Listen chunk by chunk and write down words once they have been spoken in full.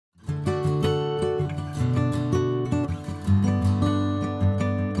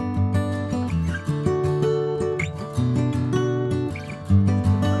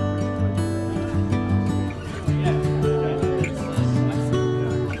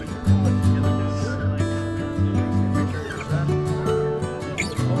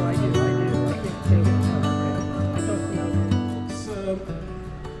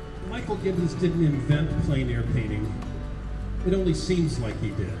didn't invent plein air painting. It only seems like he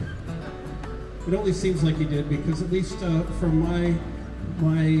did. It only seems like he did because, at least from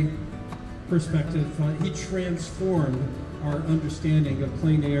my perspective, he transformed our understanding of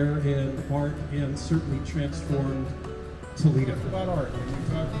plein air and art, and certainly transformed Toledo. We talked about art, and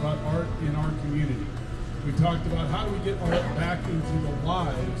we talked about art in our community. We talked about how do we get art back into the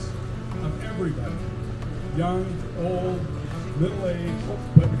lives of everybody, young, old, middle-aged,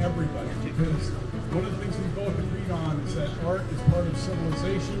 but everybody. Because one of the things we both agreed on is that art is part of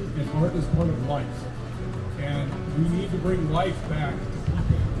civilization and art is part of life. And we need to bring life back to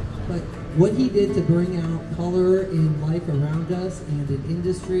people. But what he did to bring out color in life around us and in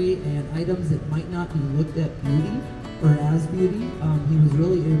industry and items that might not be looked at beauty or as beauty, he was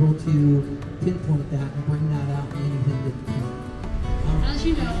really able to pinpoint that and bring that out in anything that he can. As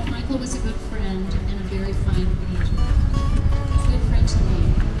you know, Michael was a good friend and a very fine painter. He's a good friend to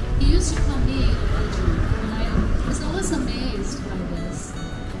me. He used to call me a legend, and I was always amazed by this,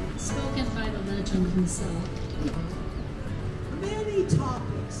 spoken by the legend himself. Many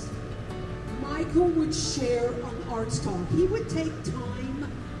topics Michael would share on Arts Talk. He would take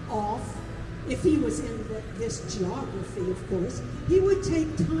time off, if he was in this geography, of course. He would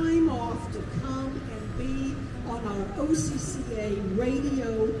take time off to come and be on our OCCA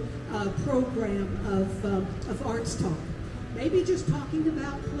radio program of Arts Talk. Maybe just talking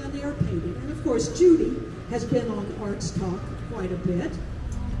about plein air painting. And of course, Judy has been on Arts Talk quite a bit.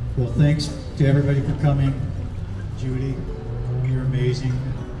 Well, thanks to everybody for coming. Judy, you're amazing.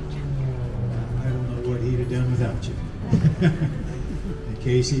 I don't know what he'd have done without you. And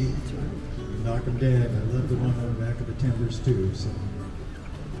Casey, you knock him dead. I love the one on the back of the timbers too, so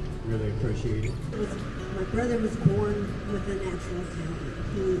really appreciate it. My brother was born with a natural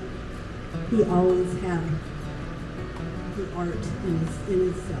talent. He always had the art in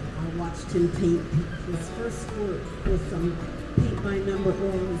himself. I watched him paint. His first work was some paint by number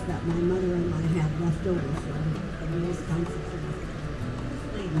oils that my mother and I had left over from him, and those kinds of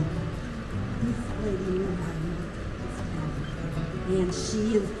things. This lady knew how to work his talent, and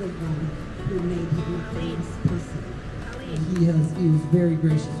she is the one who made him a famous person. He was very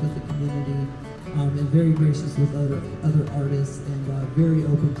gracious with the community, and very gracious with other artists, and very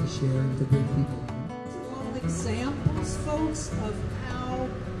open to share and to bring people. A lot of examples, folks, of how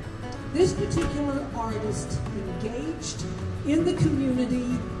this particular artist engaged in the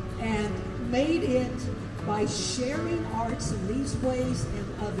community and made it by sharing arts in these ways and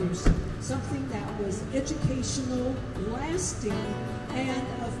others, something that was educational, lasting, and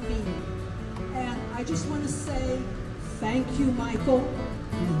of meaning. And I just want to say thank you, Michael,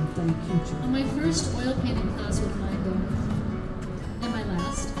 and thank you, John. On my first oil painting class with Michael, and my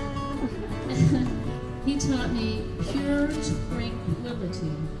last, he taught me pure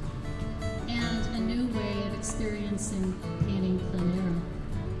tranquility and a new way of experiencing painting plein air.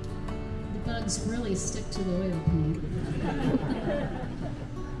 The bugs really stick to the oil paint.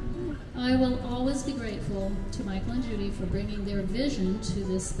 I will always be grateful to Michael and Judy for bringing their vision to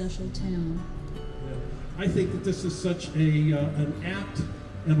this special town. I think that this is such an apt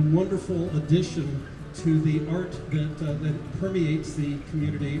and wonderful addition to the art that permeates the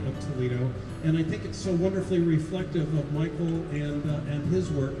community of Toledo, and I think it's so wonderfully reflective of Michael and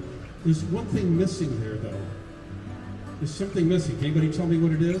his work. There's one thing missing there, though. There's something missing. Can anybody tell me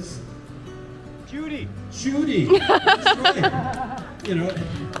what it is? Judy. Judy. That's right. You know.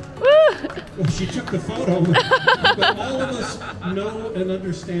 Well, she took the photo, but all of us know and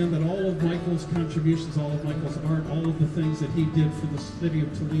understand that all of Michael's contributions, all of Michael's art, all of the things that he did for the city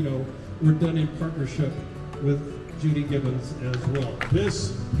of Toledo were done in partnership with Judy Gibbons as well.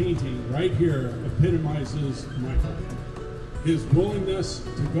 This painting right here epitomizes Michael. His willingness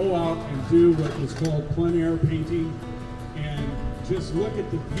to go out and do what was called plein air painting, and just look at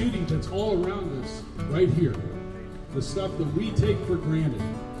the beauty that's all around us right here. The stuff that we take for granted.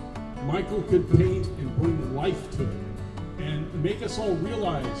 Michael could paint and bring life to it and make us all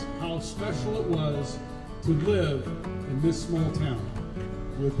realize how special it was to live in this small town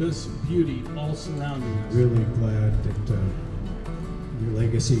with this beauty all surrounding us. Really glad that your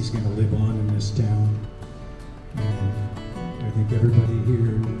legacy is going to live on in this town. I think everybody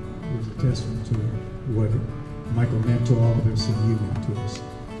here is a testament to what Michael meant to all of us and you meant to us.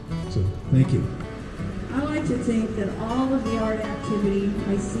 So, thank you. I like to think that all of the art activity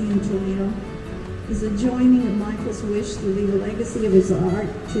I see in Toledo is a joining of Michael's wish to leave a legacy of his art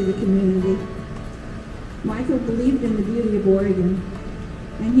to the community. Michael believed in the beauty of Oregon,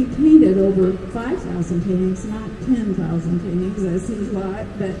 and he painted over 5,000 paintings, not 10,000 paintings as he thought,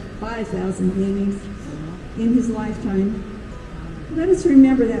 but 5,000 paintings in his lifetime. Let us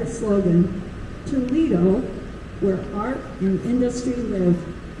remember that slogan, Toledo, where art and industry live.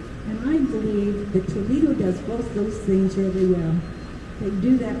 And I believe that Toledo does both those things really well. They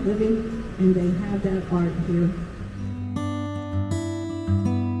do that living and they have that art here.